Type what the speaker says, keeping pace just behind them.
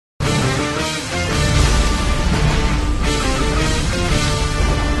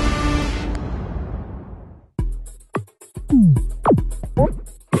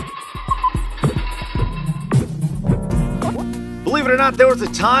it or not, there was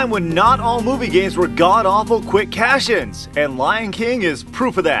a time when not all movie games were god-awful quick cash-ins, and Lion King is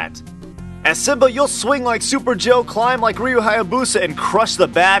proof of that. As Simba, you'll swing like Super Joe, climb like Ryu Hayabusa, and crush the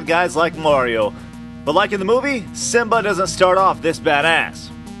bad guys like Mario. But like in the movie, Simba doesn't start off this badass.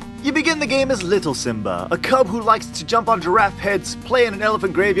 You begin the game as Little Simba, a cub who likes to jump on giraffe heads, play in an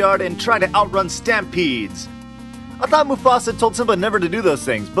elephant graveyard, and try to outrun stampedes. I thought Mufasa told Simba never to do those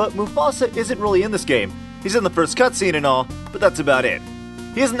things, but Mufasa isn't really in this game. He's in the first cutscene and all, but that's about it.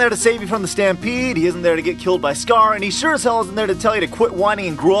 He isn't there to save you from the stampede, he isn't there to get killed by Scar, and he sure as hell isn't there to tell you to quit whining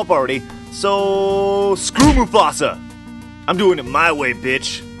and grow up already. So, screw Mufasa! I'm doing it my way,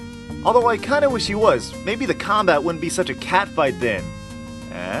 bitch. Although I kinda wish he was. Maybe the combat wouldn't be such a catfight then.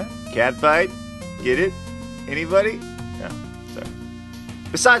 Catfight? Get it? Anybody? No, sorry.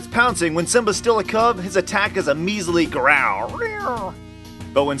 Besides pouncing, when Simba's still a cub, his attack is a measly growl.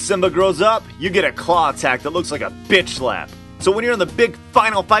 But when Simba grows up, you get a claw attack that looks like a bitch slap. So when you're in the big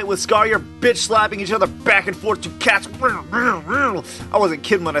final fight with Scar, you're bitch slapping each other back and forth to cats. I wasn't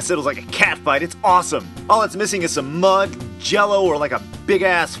kidding when I said it was like a cat fight. It's awesome. All that's missing is some mud, jello, or like a big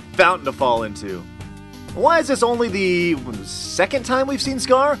ass fountain to fall into. Why is this only the second time we've seen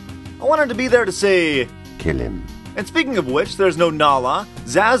Scar? I want him to be there to say, kill him. And speaking of which, there's no Nala,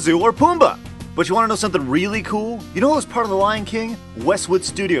 Zazu, or Pumbaa. But you want to know something really cool? You know who was part of The Lion King? Westwood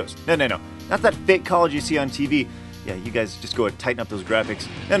Studios. No. Not that fake college you see on TV. Yeah, you guys just go and tighten up those graphics.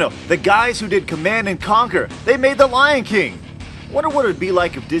 No. The guys who did Command and Conquer. They made The Lion King. Wonder what it would be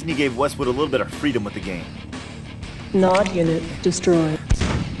like if Disney gave Westwood a little bit of freedom with the game. Nod unit destroyed.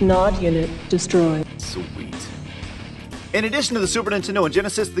 Nod unit destroyed. Sweet. In addition to the Super Nintendo and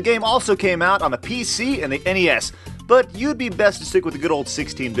Genesis, the game also came out on the PC and the NES. But you'd be best to stick with the good old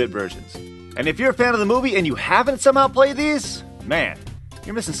 16-bit versions. And if you're a fan of the movie and you haven't somehow played these, man,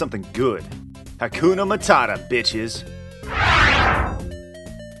 you're missing something good. Hakuna Matata, bitches.